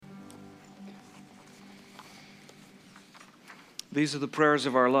These are the prayers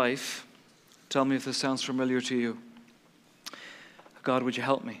of our life. Tell me if this sounds familiar to you. God, would you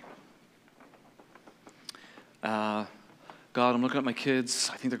help me? God, I'm looking at my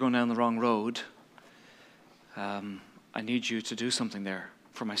kids. I think they're going down the wrong road. I need you to do something there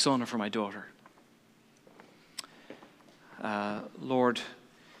for my son or for my daughter. Lord,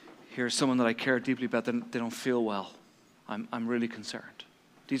 here's someone that I care deeply about. They don't feel well. I'm really concerned.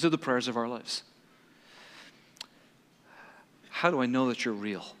 These are the prayers of our lives. How do I know that you're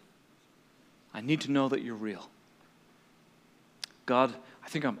real? I need to know that you're real. God, I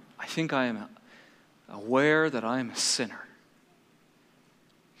think I am aware that I am a sinner.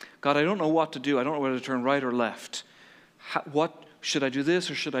 God, I don't know what to do. I don't know whether to turn right or left. What should I do,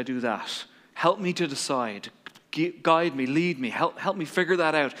 this or should I do that? Help me to decide. Guide me, lead me. Help me figure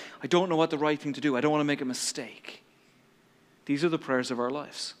that out. I don't know what the right thing to do. I don't want to make a mistake. These are the prayers of our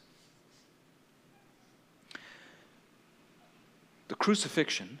lives. The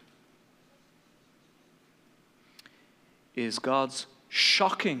crucifixion is God's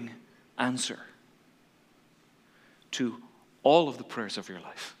shocking answer to all of the prayers of your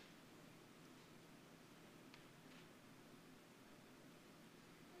life.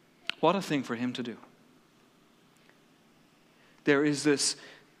 What a thing for him to do. There is this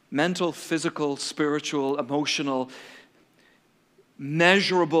mental, physical, spiritual, emotional,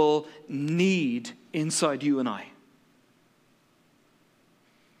 measurable need inside you and I.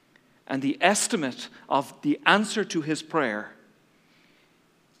 And the estimate of the answer to his prayer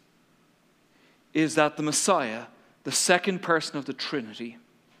is that the Messiah, the second person of the Trinity,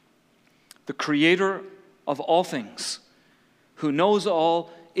 the creator of all things, who knows all,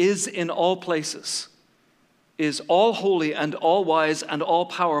 is in all places, is all holy and all wise and all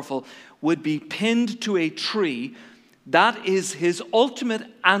powerful, would be pinned to a tree. That is his ultimate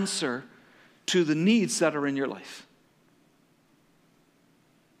answer to the needs that are in your life.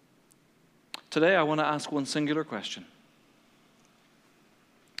 Today, I want to ask one singular question.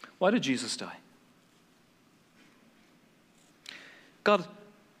 Why did Jesus die? God,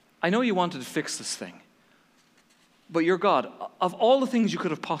 I know you wanted to fix this thing, but you're God. Of all the things you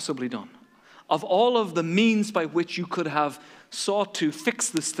could have possibly done, of all of the means by which you could have sought to fix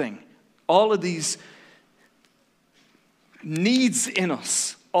this thing, all of these needs in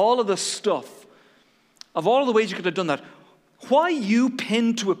us, all of the stuff, of all of the ways you could have done that, why you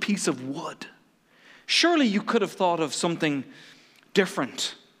pinned to a piece of wood? Surely you could have thought of something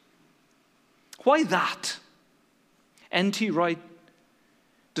different. Why that? N.T. Wright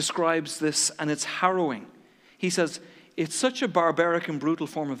describes this, and it's harrowing. He says, it's such a barbaric and brutal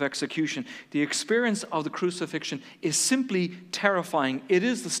form of execution. The experience of the crucifixion is simply terrifying. It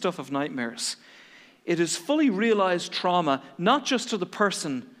is the stuff of nightmares. It is fully realized trauma, not just to the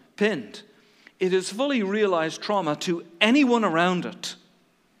person pinned. It is fully realized trauma to anyone around it,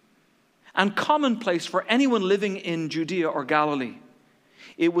 and commonplace for anyone living in Judea or Galilee.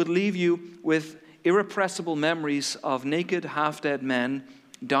 It would leave you with irrepressible memories of naked, half-dead men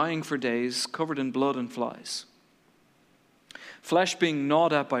dying for days, covered in blood and flies. Flesh being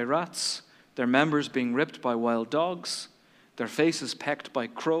gnawed at by rats, their members being ripped by wild dogs, their faces pecked by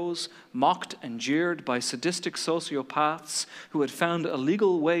crows, mocked and jeered by sadistic sociopaths who had found a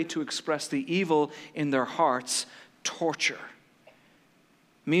legal way to express the evil in their hearts, torture.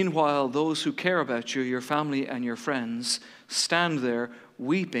 Meanwhile, those who care about you, your family and your friends, stand there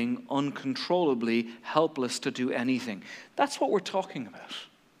weeping uncontrollably, helpless to do anything. That's what we're talking about.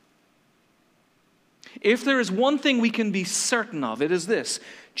 If there is one thing we can be certain of, it is this: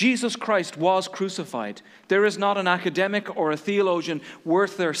 Jesus Christ was crucified. There is not an academic or a theologian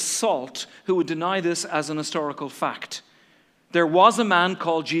worth their salt who would deny this as an historical fact. There was a man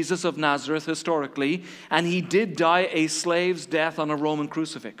called Jesus of Nazareth historically, and he did die a slave's death on a Roman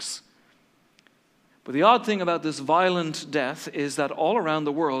crucifix. But the odd thing about this violent death is that all around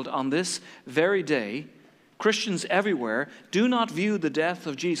the world on this very day, Christians everywhere do not view the death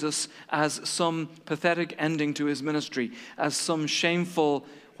of Jesus as some pathetic ending to his ministry, as some shameful,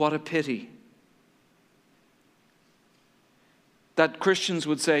 what a pity. That Christians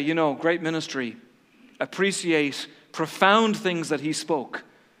would say, you know, great ministry, appreciate profound things that he spoke.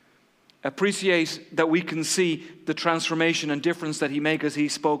 Appreciate that we can see the transformation and difference that he made as he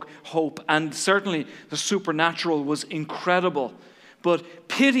spoke hope. And certainly the supernatural was incredible. But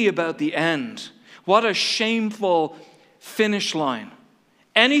pity about the end. What a shameful finish line.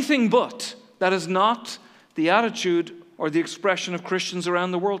 Anything but. That is not the attitude or the expression of Christians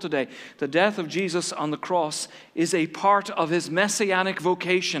around the world today. The death of Jesus on the cross is a part of his messianic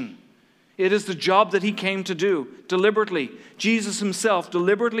vocation. It is the job that he came to do, deliberately. Jesus himself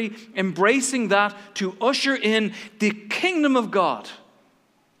deliberately embracing that to usher in the kingdom of God.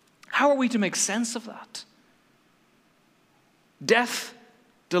 How are we to make sense of that? Death,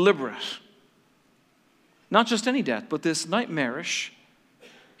 deliberate. Not just any death, but this nightmarish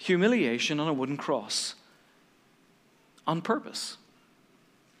humiliation on a wooden cross. On purpose.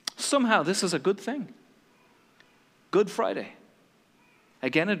 Somehow this is a good thing. Good Friday.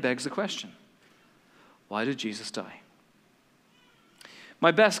 Again, it begs the question, why did Jesus die?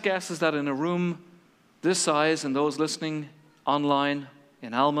 My best guess is that in a room this size and those listening online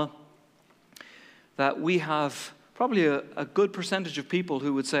in Alma, that we have probably a good percentage of people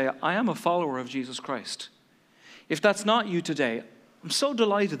who would say, I am a follower of Jesus Christ. If that's not you today, I'm so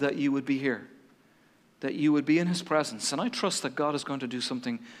delighted that you would be here, that you would be in his presence. And I trust that God is going to do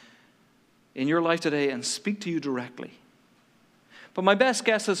something in your life today and speak to you directly. But my best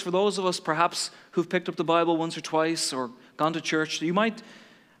guess is for those of us perhaps who've picked up the Bible once or twice or gone to church, you might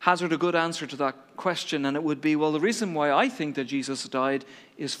hazard a good answer to that question, and it would be, well, the reason why I think that Jesus died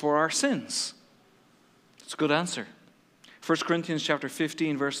is for our sins. It's a good answer. 1 Corinthians chapter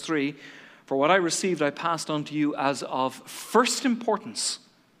 15, verse 3, for what I received I passed on to you as of first importance,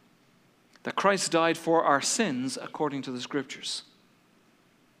 that Christ died for our sins according to the Scriptures.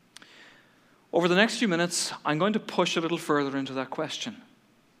 Over the next few minutes, I'm going to push a little further into that question.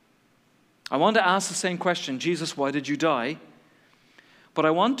 I want to ask the same question, Jesus, why did you die? But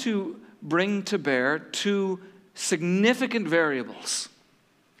I want to bring to bear two significant variables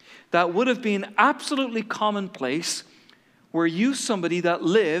that would have been absolutely commonplace were you somebody that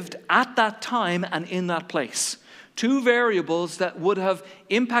lived at that time and in that place. Two variables that would have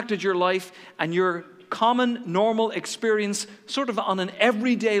impacted your life and your common, normal experience sort of on an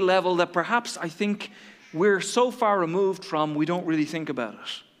everyday level that perhaps I think we're so far removed from we don't really think about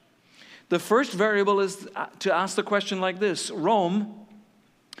it. The first variable is to ask the question like this, Rome,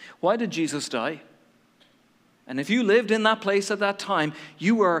 why did Jesus die? And if you lived in that place at that time,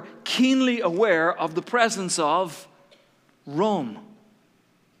 you were keenly aware of the presence of Rome.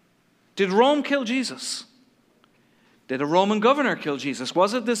 Did Rome kill Jesus? Did a Roman governor kill Jesus?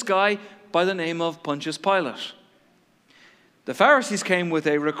 Was it this guy by the name of Pontius Pilate? The Pharisees came with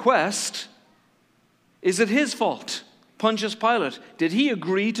a request. Is it his fault? Pontius Pilate, did he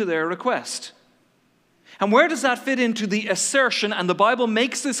agree to their request? And where does that fit into the assertion, and the Bible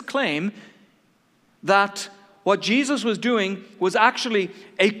makes this claim, that what Jesus was doing was actually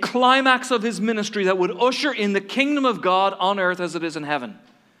a climax of his ministry that would usher in the kingdom of God on earth as it is in heaven?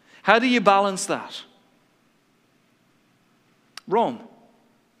 How do you balance that? Rome.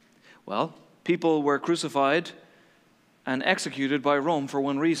 Well, people were crucified and executed by Rome for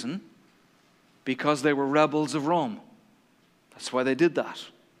one reason, because they were rebels of Rome. That's why they did that.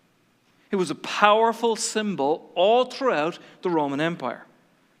 It was a powerful symbol all throughout the Roman Empire.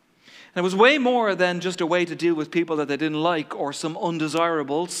 And it was way more than just a way to deal with people that they didn't like or some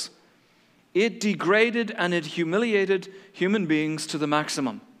undesirables. It degraded and it humiliated human beings to the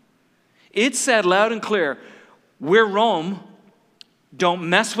maximum. It said loud and clear, we're Rome. Don't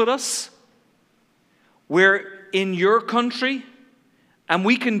mess with us. We're in your country, and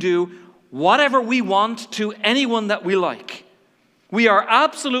we can do whatever we want to anyone that we like. We are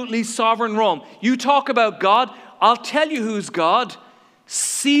absolutely sovereign Rome. You talk about God, I'll tell you who's God.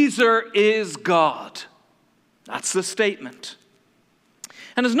 Caesar is God. That's the statement.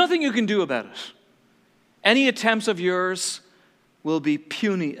 And there's nothing you can do about it. Any attempts of yours will be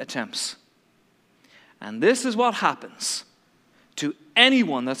puny attempts. And this is what happens to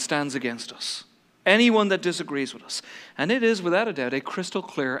anyone that stands against us, anyone that disagrees with us. And it is, without a doubt, a crystal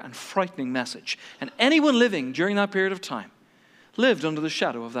clear and frightening message. And anyone living during that period of time lived under the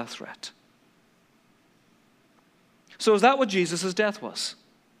shadow of that threat. So is that what Jesus' death was?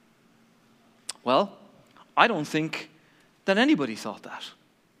 Well, I don't think that anybody thought that.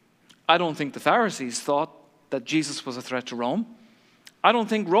 I don't think the Pharisees thought that Jesus was a threat to Rome. I don't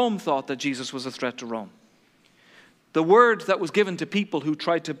think Rome thought that Jesus was a threat to Rome. The word that was given to people who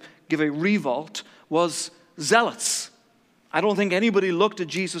tried to give a revolt was zealots. I don't think anybody looked at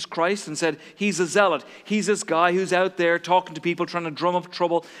Jesus Christ and said, he's a zealot. He's this guy who's out there talking to people, trying to drum up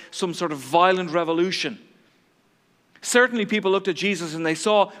trouble, some sort of violent revolution. Certainly people looked at Jesus and they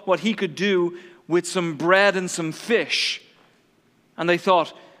saw what he could do with some bread and some fish. And they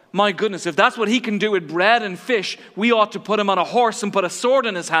thought, my goodness, if that's what he can do with bread and fish, we ought to put him on a horse and put a sword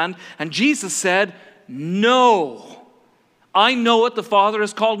in his hand. And Jesus said, no. I know what the Father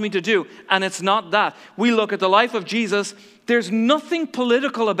has called me to do, and it's not that. We look at the life of Jesus, there's nothing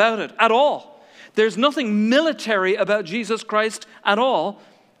political about it at all. There's nothing military about Jesus Christ at all.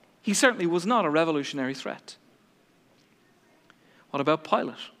 He certainly was not a revolutionary threat. What about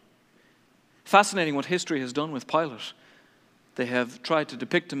Pilate? Fascinating what history has done with Pilate. They have tried to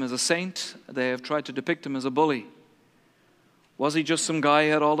depict him as a saint. They have tried to depict him as a bully. Was he just some guy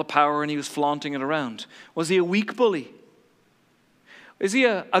who had all the power and he was flaunting it around? Was he a weak bully? Is he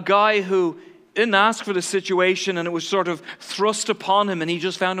a guy who didn't ask for the situation and it was sort of thrust upon him and he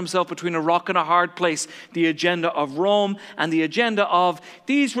just found himself between a rock and a hard place? The agenda of Rome and the agenda of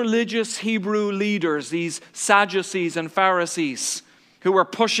these religious Hebrew leaders, these Sadducees and Pharisees, who were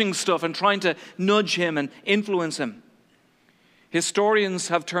pushing stuff and trying to nudge him and influence him. Historians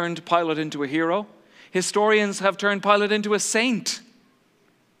have turned Pilate into a hero. Historians have turned Pilate into a saint.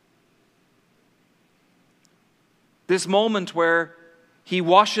 This moment where he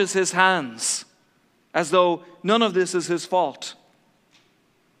washes his hands as though none of this is his fault.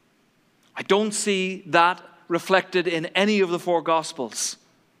 I don't see that reflected in any of the four Gospels.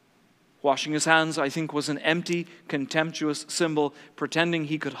 Washing his hands, I think, was an empty, contemptuous symbol, pretending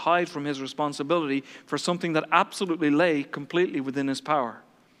he could hide from his responsibility for something that absolutely lay completely within his power.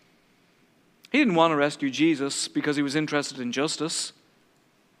 He didn't want to rescue Jesus because he was interested in justice.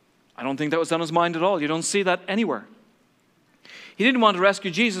 I don't think that was on his mind at all. You don't see that anywhere. He didn't want to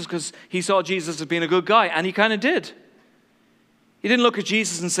rescue Jesus because he saw Jesus as being a good guy, and he kind of did. He didn't look at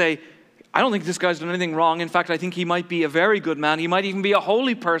Jesus and say, I don't think this guy's done anything wrong. In fact, I think he might be a very good man. He might even be a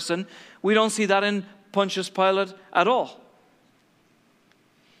holy person. We don't see that in Pontius Pilate at all.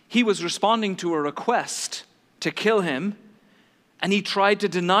 He was responding to a request to kill him, and he tried to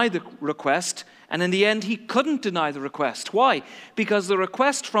deny the request, and in the end, he couldn't deny the request. Why? Because the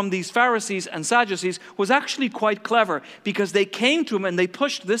request from these Pharisees and Sadducees was actually quite clever, because they came to him and they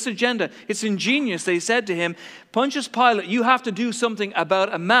pushed this agenda. It's ingenious. They said to him, Pontius Pilate, you have to do something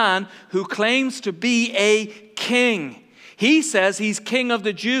about a man who claims to be a king. He says he's king of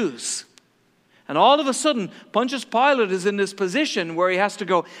the Jews. And all of a sudden, Pontius Pilate is in this position where he has to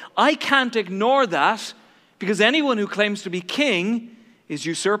go, I can't ignore that, because anyone who claims to be king is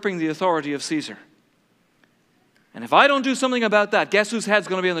usurping the authority of Caesar. And if I don't do something about that, guess whose head's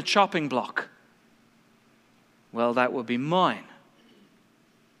going to be on the chopping block? Well, that would be mine.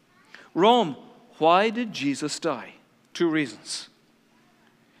 Rome, why did Jesus die? 2 reasons.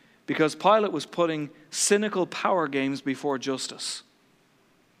 Because Pilate was putting cynical power games before justice.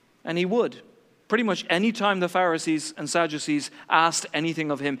 And he would. Pretty much any time the Pharisees and Sadducees asked anything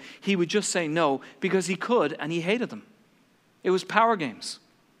of him, he would just say no, because he could and he hated them. It was power games.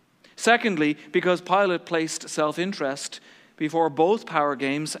 Secondly, because Pilate placed self-interest before both power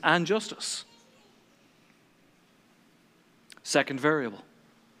games and justice. Second variable.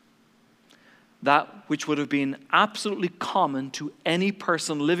 That which would have been absolutely common to any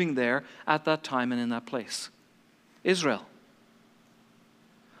person living there at that time and in that place. Israel.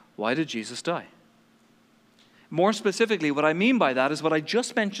 Why did Jesus die? More specifically, what I mean by that is what I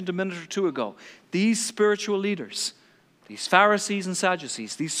just mentioned a minute or two ago. These spiritual leaders, these Pharisees and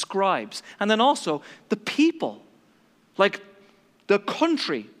Sadducees, these scribes, and then also the people, like the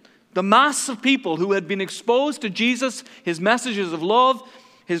country, the mass of people who had been exposed to Jesus, his messages of love,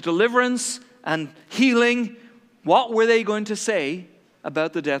 his deliverance and healing. What were they going to say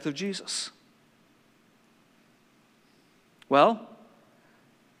about the death of Jesus? Well,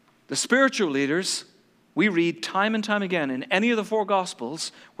 the spiritual leaders, we read time and time again in any of the 4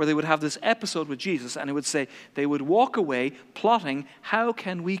 Gospels where they would have this episode with Jesus, and it would say they would walk away plotting, how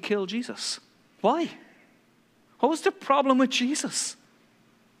can we kill Jesus? Why? What was the problem with Jesus?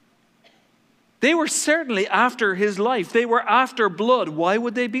 They were certainly after his life. They were after blood. Why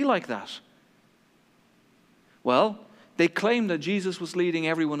would they be like that? Well, they claimed that Jesus was leading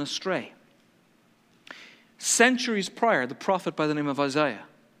everyone astray. Centuries prior, the prophet by the name of Isaiah,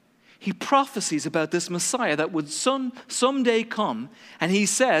 he prophesies about this Messiah that would someday come, and he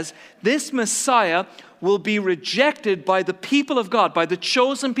says, this Messiah will be rejected by the people of God, by the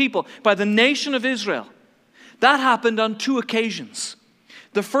chosen people, by the nation of Israel. That happened on 2 occasions.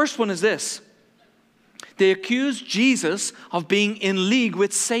 The first one is this. They accused Jesus of being in league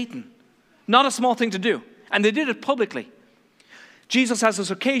with Satan. Not a small thing to do, and they did it publicly. Jesus has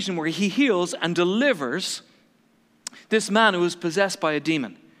this occasion where he heals and delivers this man who is possessed by a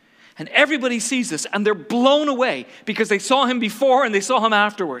demon. And everybody sees this, and they're blown away because they saw him before and they saw him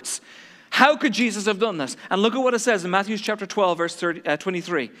afterwards. How could Jesus have done this? And look at what it says in Matthew chapter 12, verse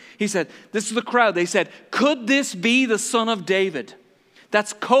 23. He said, this is the crowd. They said, could this be the son of David?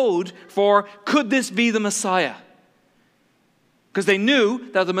 That's code for, could this be the Messiah? Because they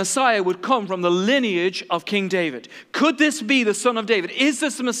knew that the Messiah would come from the lineage of King David. Could this be the son of David? Is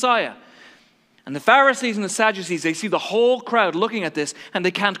this the Messiah? And the Pharisees and the Sadducees, they see the whole crowd looking at this, and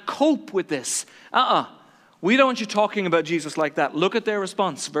they can't cope with this. We don't want you talking about Jesus like that. Look at their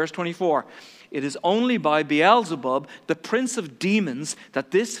response, verse 24. It is only by Beelzebub, the prince of demons,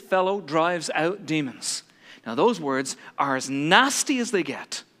 that this fellow drives out demons. Now those words are as nasty as they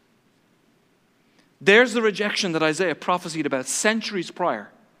get. There's the rejection that Isaiah prophesied about centuries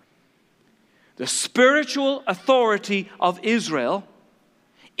prior. The spiritual authority of Israel,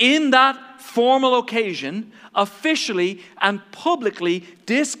 in that formal occasion, officially and publicly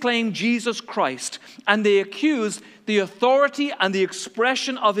disclaimed Jesus Christ, and they accused the authority and the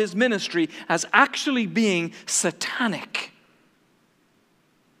expression of his ministry as actually being satanic.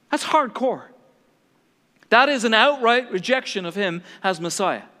 That's hardcore. That is an outright rejection of him as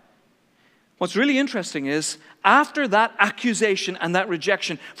Messiah. What's really interesting is, after that accusation and that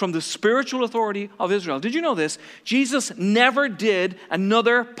rejection from the spiritual authority of Israel, did you know this? Jesus never did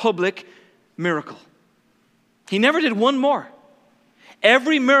another public miracle. He never did one more.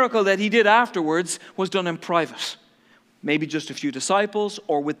 Every miracle that he did afterwards was done in private. Maybe just a few disciples,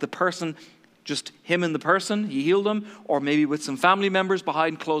 or with the person, just him and the person, he healed them, or maybe with some family members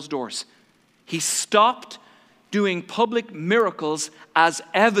behind closed doors. He stopped doing public miracles as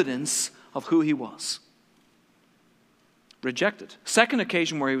evidence of who he was. Rejected. Second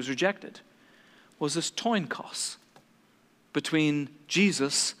occasion where he was rejected was this toinkos between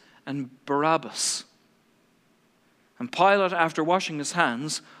Jesus and Barabbas. And Pilate, after washing his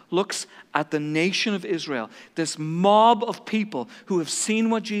hands, looks at the nation of Israel, this mob of people who have seen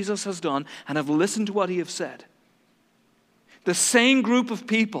what Jesus has done and have listened to what he has said. The same group of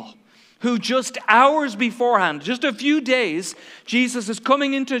people who just hours beforehand, just a few days, Jesus is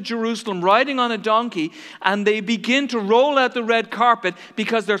coming into Jerusalem riding on a donkey, and they begin to roll out the red carpet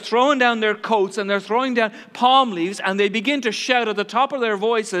because they're throwing down their coats and they're throwing down palm leaves, and they begin to shout at the top of their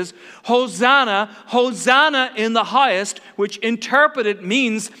voices, "Hosanna, Hosanna in the highest," which interpreted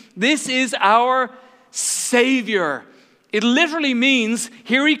means, "This is our Savior." It literally means,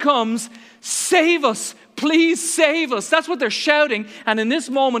 "Here he comes, save us. Please save us." That's what they're shouting. And in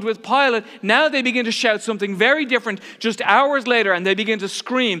this moment with Pilate, now they begin to shout something very different just hours later, and they begin to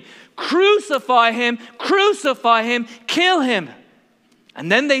scream, "Crucify him, crucify him, kill him."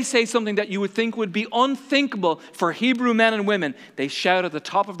 And then they say something that you would think would be unthinkable for Hebrew men and women. They shout at the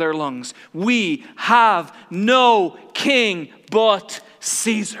top of their lungs, "We have no king but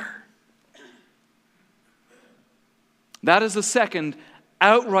Caesar." That is the second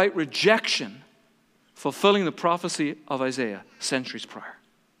outright rejection, fulfilling the prophecy of Isaiah centuries prior.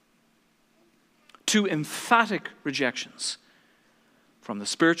 Two emphatic rejections from the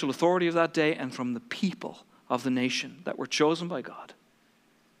spiritual authority of that day and from the people of the nation that were chosen by God.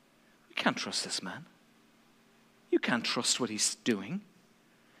 You can't trust this man. You can't trust what he's doing,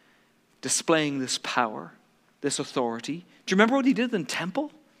 displaying this power, this authority. Do you remember what he did in the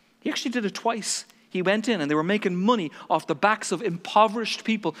temple? He actually did it twice. He went in and they were making money off the backs of impoverished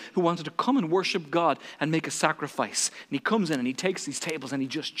people who wanted to come and worship God and make a sacrifice. And he comes in and he takes these tables and he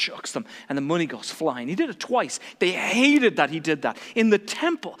just chucks them and the money goes flying. He did it twice. They hated that he did that. In the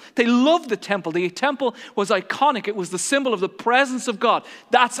temple, they loved the temple. The temple was iconic. It was the symbol of the presence of God.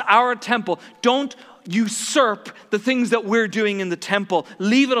 That's our temple. Don't usurp the things that we're doing in the temple.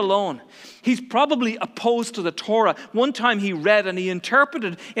 Leave it alone. He's probably opposed to the Torah. One time he read and he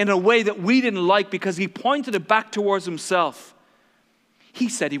interpreted in a way that we didn't like because he pointed it back towards himself. He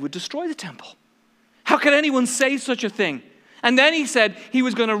said he would destroy the temple. How could anyone say such a thing? And then he said he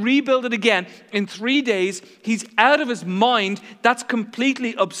was going to rebuild it again in 3 days. He's out of his mind. That's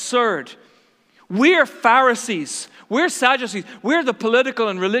completely absurd. We're Pharisees. We're Sadducees. We're the political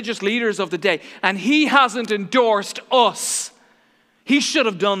and religious leaders of the day. And he hasn't endorsed us. He should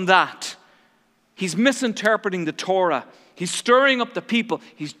have done that. He's misinterpreting the Torah. He's stirring up the people.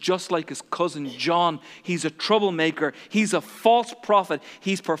 He's just like his cousin John. He's a troublemaker. He's a false prophet.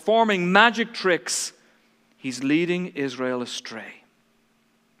 He's performing magic tricks. He's leading Israel astray.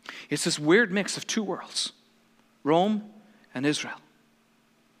 It's this weird mix of two worlds, Rome and Israel.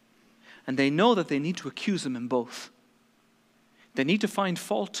 And they know that they need to accuse him in both. They need to find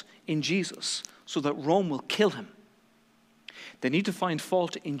fault in Jesus so that Rome will kill him. They need to find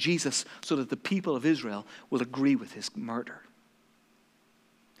fault in Jesus so that the people of Israel will agree with his murder.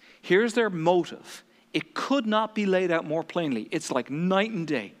 Here's their motive. It could not be laid out more plainly. It's like night and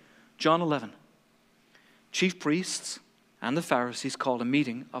day. John 11. Chief priests and the Pharisees called a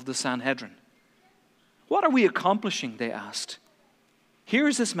meeting of the Sanhedrin. "What are we accomplishing?" they asked. "Here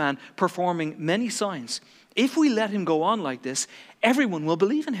is this man performing many signs. If we let him go on like this, everyone will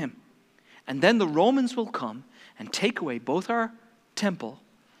believe in him. And then the Romans will come and take away both our temple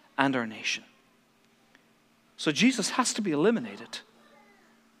and our nation." So Jesus has to be eliminated.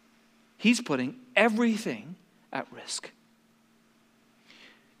 He's putting everything at risk.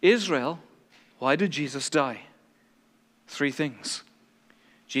 Israel, why did Jesus die? 3 things.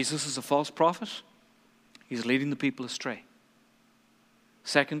 Jesus is a false prophet. He's leading the people astray.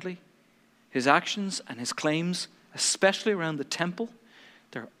 Secondly, his actions and his claims, especially around the temple,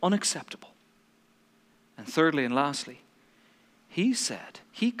 they're unacceptable. And thirdly and lastly, he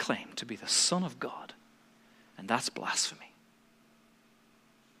claimed to be the Son of God, and that's blasphemy.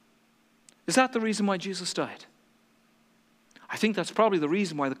 Is that the reason why Jesus died? I think that's probably the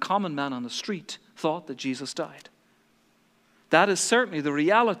reason why the common man on the street thought that Jesus died. That is certainly the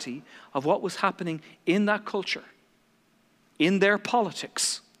reality of what was happening in that culture, in their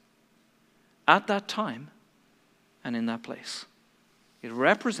politics, at that time and in that place. It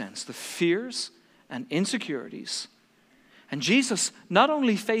represents the fears and insecurities. And Jesus not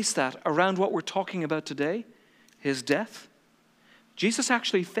only faced that around what we're talking about today, his death, Jesus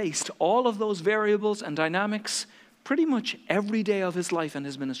actually faced all of those variables and dynamics pretty much every day of his life and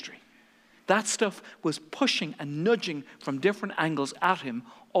his ministry. That stuff was pushing and nudging from different angles at him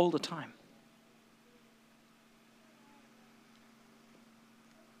all the time.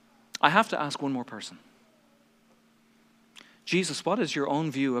 I have to ask one more person. Jesus, what is your own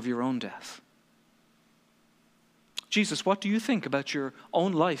view of your own death? Jesus, what do you think about your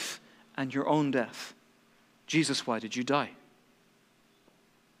own life and your own death? Jesus, why did you die?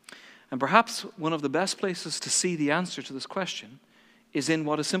 And perhaps one of the best places to see the answer to this question is in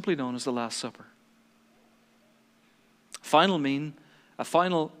what is simply known as the Last Supper. A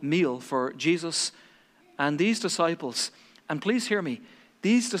final meal for Jesus and these disciples. And please hear me,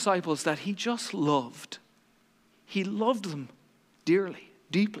 these disciples that he just loved. He loved them dearly,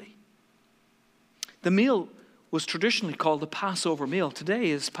 deeply. The meal was traditionally called the Passover meal. Today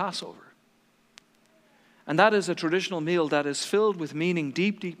is Passover. And that is a traditional meal that is filled with meaning,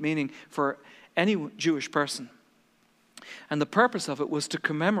 deep, deep meaning for any Jewish person. And the purpose of it was to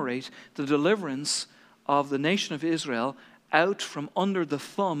commemorate the deliverance of the nation of Israel out from under the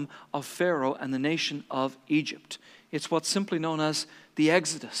thumb of Pharaoh and the nation of Egypt. It's what's simply known as the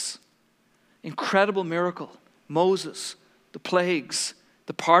Exodus. Incredible miracle. Moses, the plagues,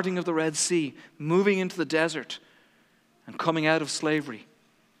 the parting of the Red Sea, moving into the desert and coming out of slavery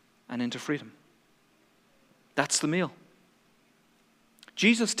and into freedom. That's the meal.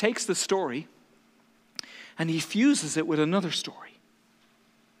 Jesus takes the story and he fuses it with another story.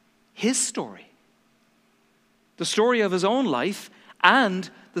 His story. The story of his own life and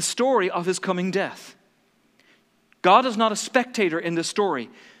the story of his coming death. God is not a spectator in this story.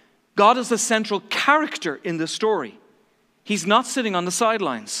 God is the central character in this story. He's not sitting on the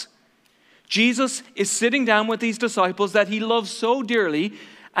sidelines. Jesus is sitting down with these disciples that he loves so dearly,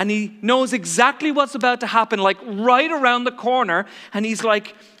 and he knows exactly what's about to happen, like right around the corner. And he's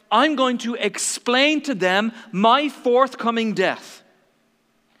like, I'm going to explain to them my forthcoming death.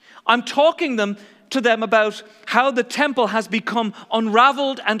 I'm talking to them about how the temple has become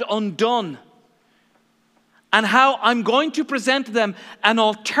unraveled and undone. And how I'm going to present to them an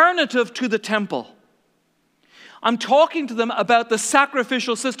alternative to the temple. I'm talking to them about the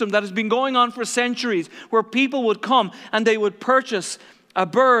sacrificial system that has been going on for centuries, where people would come and they would purchase a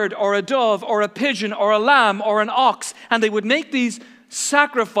bird or a dove or a pigeon or a lamb or an ox, and they would make these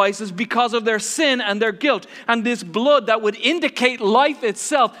sacrifices because of their sin and their guilt. And this blood that would indicate life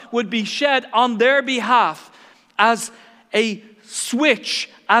itself would be shed on their behalf as a switch,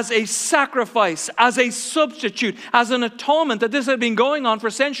 as a sacrifice, as a substitute, as an atonement, that this had been going on for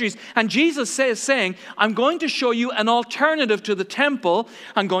centuries. And Jesus is saying, I'm going to show you an alternative to the temple.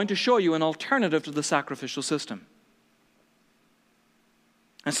 I'm going to show you an alternative to the sacrificial system.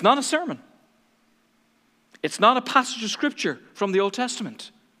 It's not a sermon. It's not a passage of scripture from the Old Testament.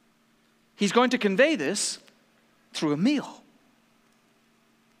 He's going to convey this through a meal.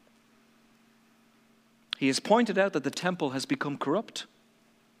 He has pointed out that the temple has become corrupt.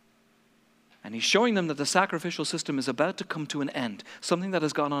 And he's showing them that the sacrificial system is about to come to an end, something that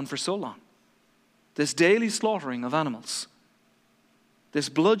has gone on for so long. This daily slaughtering of animals, this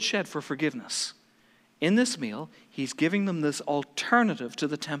bloodshed for forgiveness. In this meal, he's giving them this alternative to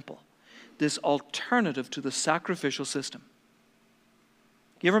the temple, this alternative to the sacrificial system.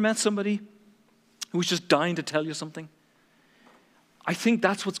 You ever met somebody who was just dying to tell you something? I think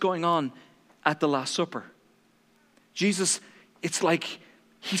that's what's going on at the Last Supper. Jesus, it's like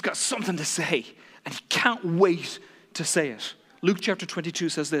he's got something to say, and he can't wait to say it. Luke chapter 22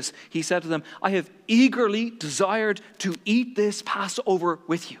 says this. He said to them, I have eagerly desired to eat this Passover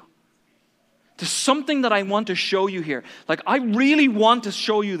with you. There's something that I want to show you here. Like, I really want to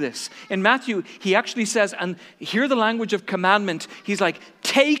show you this. In Matthew, he actually says, and hear the language of commandment. He's like,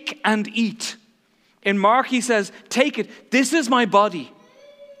 take and eat. In Mark, he says, take it. This is my body.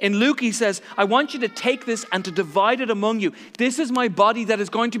 In Luke, he says, I want you to take this and to divide it among you. This is my body that is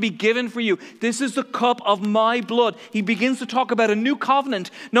going to be given for you. This is the cup of my blood. He begins to talk about a new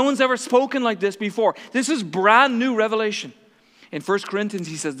covenant. No one's ever spoken like this before. This is brand new revelation. In 1 Corinthians,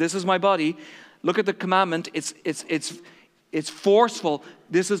 he says, this is my body. Look at the commandment. It's forceful.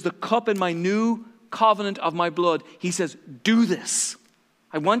 This is the cup in my new covenant of my blood. He says, do this.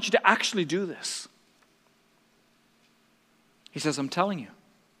 I want you to actually do this. He says, I'm telling you.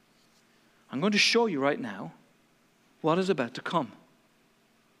 I'm going to show you right now what is about to come.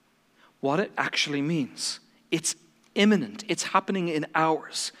 What it actually means. It's imminent. It's happening in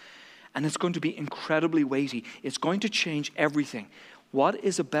hours. And it's going to be incredibly weighty. It's going to change everything. What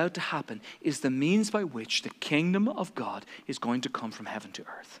is about to happen is the means by which the kingdom of God is going to come from heaven to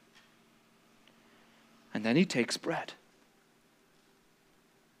earth. And then he takes bread.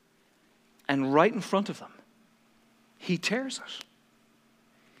 And right in front of them, he tears it.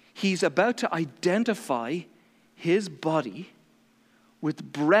 He's about to identify his body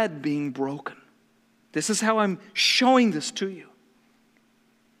with bread being broken. This is how I'm showing this to you.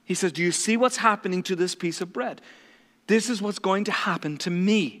 He says, do you see what's happening to this piece of bread? This is what's going to happen to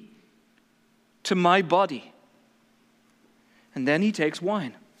me, to my body. And then he takes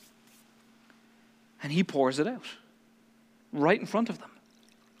wine and he pours it out right in front of them.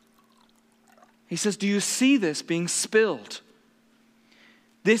 He says, do you see this being spilled?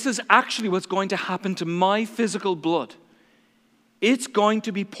 This is actually what's going to happen to my physical blood. It's going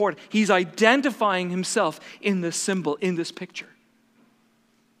to be poured. He's identifying himself in this symbol, in this picture.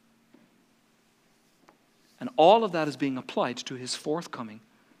 And all of that is being applied to his forthcoming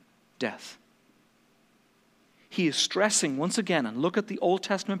death. He is stressing once again, and look at the Old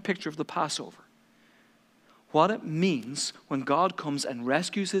Testament picture of the Passover, what it means when God comes and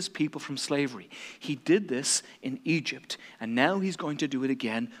rescues his people from slavery. He did this in Egypt, and now he's going to do it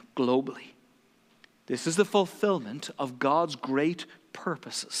again globally. This is the fulfillment of God's great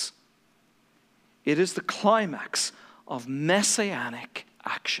purposes. It is the climax of messianic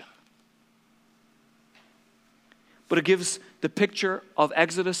action. But it gives the picture of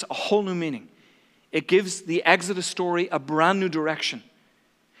Exodus a whole new meaning. It gives the Exodus story a brand new direction.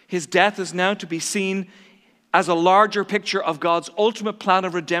 His death is now to be seen as a larger picture of God's ultimate plan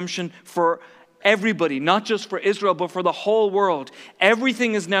of redemption for everybody, not just for Israel, but for the whole world.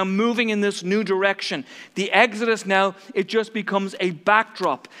 Everything is now moving in this new direction. The Exodus now, it just becomes a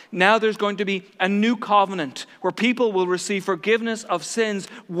backdrop. Now there's going to be a new covenant where people will receive forgiveness of sins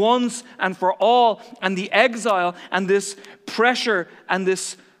once and for all. And the exile and this pressure and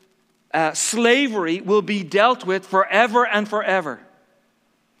this slavery will be dealt with forever and forever.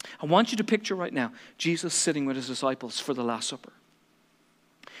 I want you to picture right now Jesus sitting with his disciples for the Last Supper.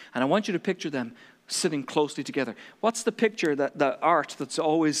 And I want you to picture them sitting closely together. What's the picture, that the art that's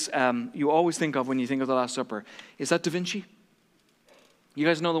always you always think of when you think of the Last Supper? Is that Da Vinci? You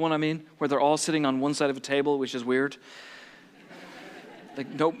guys know the one I mean? Where they're all sitting on one side of a table, which is weird. Like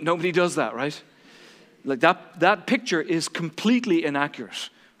nobody does that, right? Like that picture is completely inaccurate.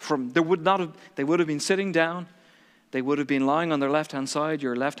 They would have been sitting down. They would have been lying on their left-hand side.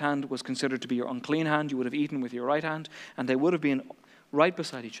 Your left hand was considered to be your unclean hand. You would have eaten with your right hand. And they would have been right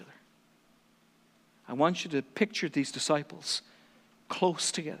beside each other. I want you to picture these disciples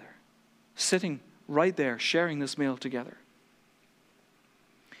close together, sitting right there, sharing this meal together.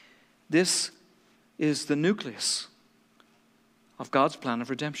 This is the nucleus of God's plan of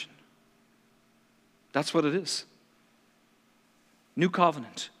redemption. That's what it is. New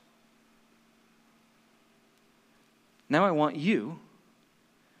covenant. Now I want you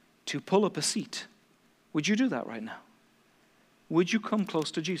to pull up a seat. Would you do that right now? Would you come close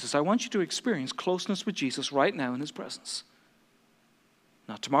to Jesus? I want you to experience closeness with Jesus right now in his presence.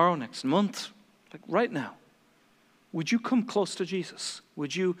 Not tomorrow, next month, like right now. Would you come close to Jesus?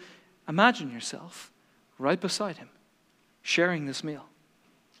 Would you imagine yourself right beside him, sharing this meal?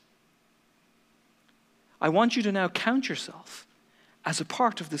 I want you to now count yourself as a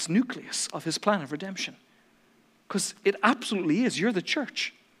part of this nucleus of his plan of redemption. Because it absolutely is. You're the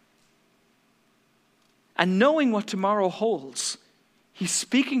church. And knowing what tomorrow holds, he's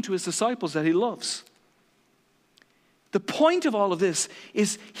speaking to his disciples that he loves. The point of all of this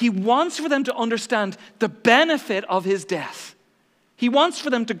is he wants for them to understand the benefit of his death. He wants for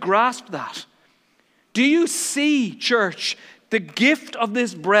them to grasp that. Do you see, church, the gift of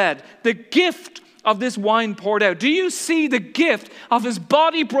this bread, the gift of this wine poured out? Do you see the gift of his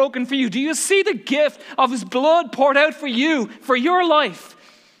body broken for you? Do you see the gift of his blood poured out for you, for your life?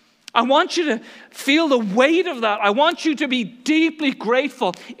 I want you to feel the weight of that. I want you to be deeply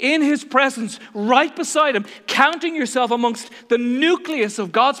grateful in his presence, right beside him, counting yourself amongst the nucleus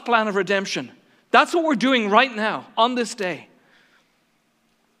of God's plan of redemption. That's what we're doing right now, on this day.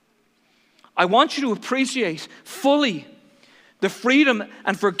 I want you to appreciate fully the freedom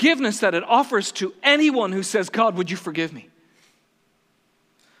and forgiveness that it offers to anyone who says, God, would you forgive me?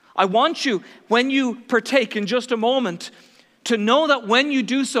 I want you, when you partake in just a moment, to know that when you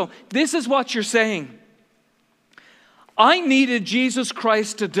do so, this is what you're saying. I needed Jesus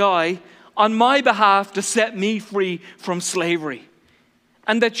Christ to die on my behalf to set me free from slavery.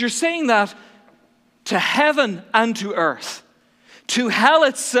 And that you're saying that to heaven and to earth, to hell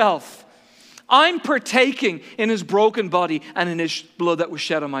itself. I'm partaking in his broken body and in his blood that was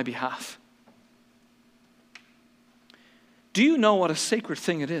shed on my behalf. Do you know what a sacred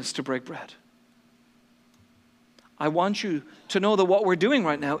thing it is to break bread? I want you to know that what we're doing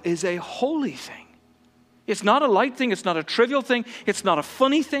right now is a holy thing. It's not a light thing. It's not a trivial thing. It's not a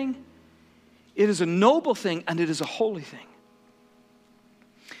funny thing. It is a noble thing, and it is a holy thing.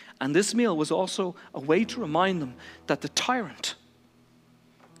 And this meal was also a way to remind them that the tyrant,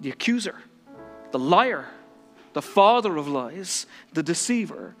 the accuser, the liar, the father of lies, the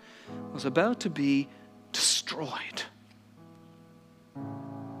deceiver, was about to be destroyed.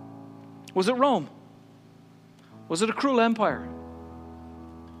 Was it Rome? Was it a cruel empire?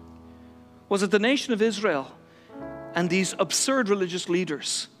 Was it the nation of Israel and these absurd religious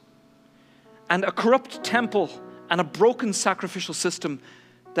leaders and a corrupt temple and a broken sacrificial system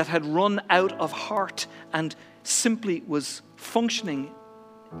that had run out of heart and simply was functioning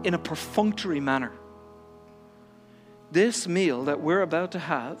in a perfunctory manner? This meal that we're about to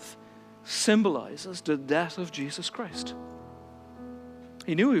have symbolizes the death of Jesus Christ.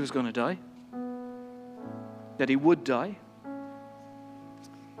 He knew he was going to die, that he would die.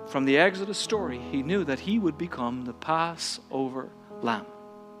 From the Exodus story, he knew that he would become the Passover lamb.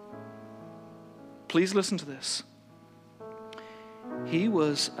 Please listen to this. He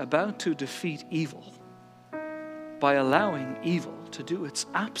was about to defeat evil by allowing evil to do its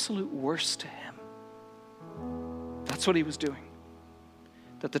absolute worst to him. That's what he was doing.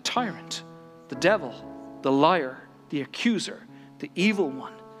 That the tyrant, the devil, the liar, the accuser, the evil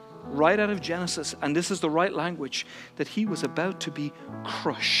one, right out of Genesis, and this is the right language, that he was about to be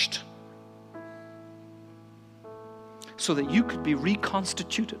crushed so that you could be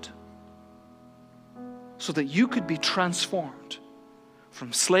reconstituted, so that you could be transformed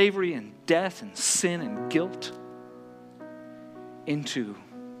from slavery and death and sin and guilt into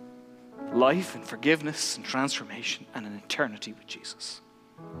life and forgiveness and transformation and an eternity with Jesus.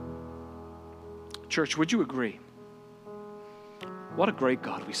 Church, would you agree? What a great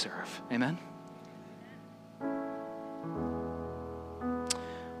God we serve. Amen?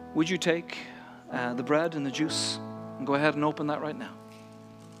 Would you take the bread and the juice and go ahead and open that right now?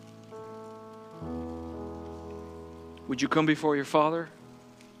 Would you come before your Father,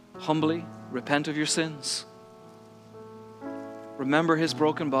 humbly repent of your sins, remember his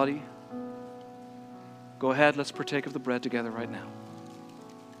broken body? Go ahead, let's partake of the bread together right now.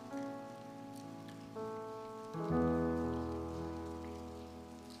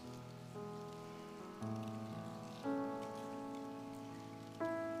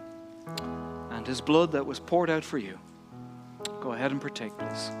 And his blood that was poured out for you. Go ahead and partake,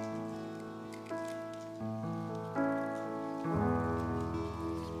 please.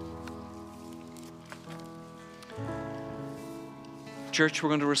 Church, we're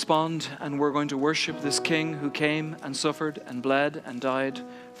going to respond and we're going to worship this King who came and suffered and bled and died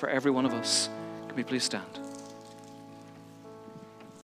for every one of us. Can we please stand?